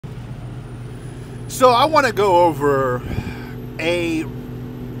So I want to go over a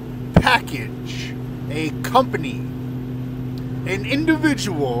package, a company, an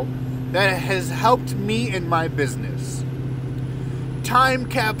individual that has helped me in my business. Time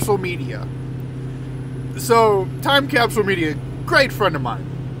Capsule Media. So, Time Capsule Media, great friend of mine.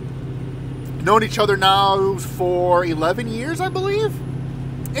 Known each other now for 11 years, I believe.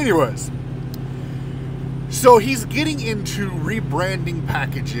 Anyways, so he's getting into rebranding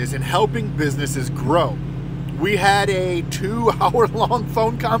packages and helping businesses grow. We had a 2-hour-long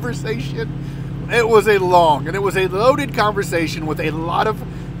phone conversation. It was a long and it was a loaded conversation with a lot of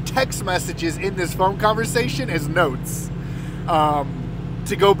text messages in this phone conversation as notes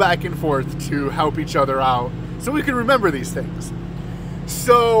to go back and forth to help each other out so we can remember these things.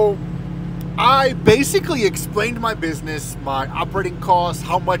 So I basically explained my business, my operating costs,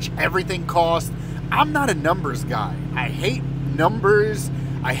 how much everything costs. I'm not a numbers guy. I hate numbers.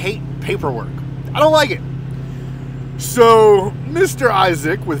 I hate paperwork. I don't like it. So Mr.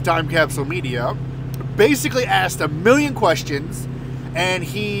 Isaac with Time Capsule Media basically asked a million questions, and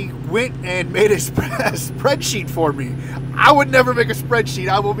he went and made a spreadsheet for me. I would never make a spreadsheet,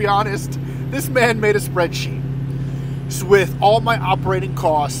 I will be honest. This man made a spreadsheet with all my operating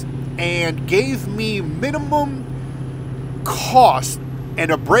costs and gave me minimum cost and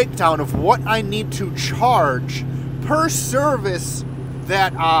a breakdown of what I need to charge per service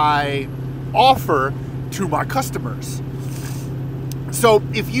that I offer to my customers. So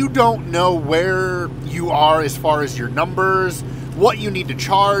if you don't know where you are as far as your numbers, what you need to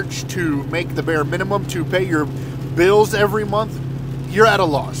charge to make the bare minimum to pay your bills every month, you're at a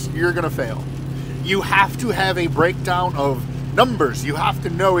loss. You're going to fail. You have to have a breakdown of numbers. You have to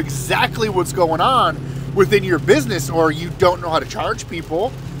know exactly what's going on within your business, or you don't know how to charge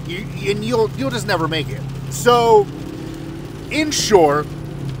people, and you'll just never make it. So, in short,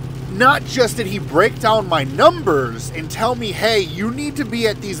 not just did he break down my numbers and tell me, hey, you need to be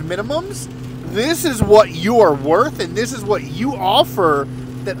at these minimums. This is what you are worth, and this is what you offer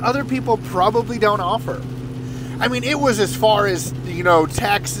that other people probably don't offer. I mean, it was as far as,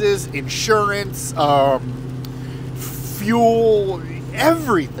 taxes, insurance, fuel,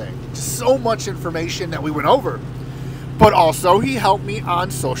 everything. So much information that we went over. But also, he helped me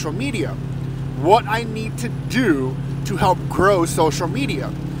on social media. What I need to do to help grow social media.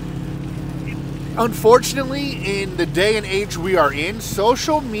 Unfortunately, in the day and age we are in,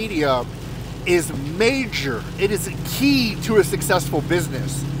 social media is major. It is key to a successful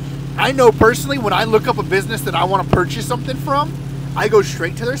business. I know personally, when I look up a business that I want to purchase something from, I go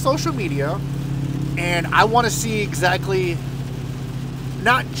straight to their social media, and I want to see exactly,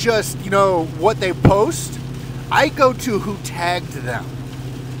 not just, what they post. I go to who tagged them.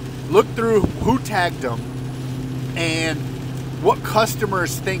 Look through who tagged them and what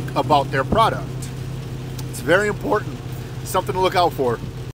customers think about their product. It's very important. Something to look out for.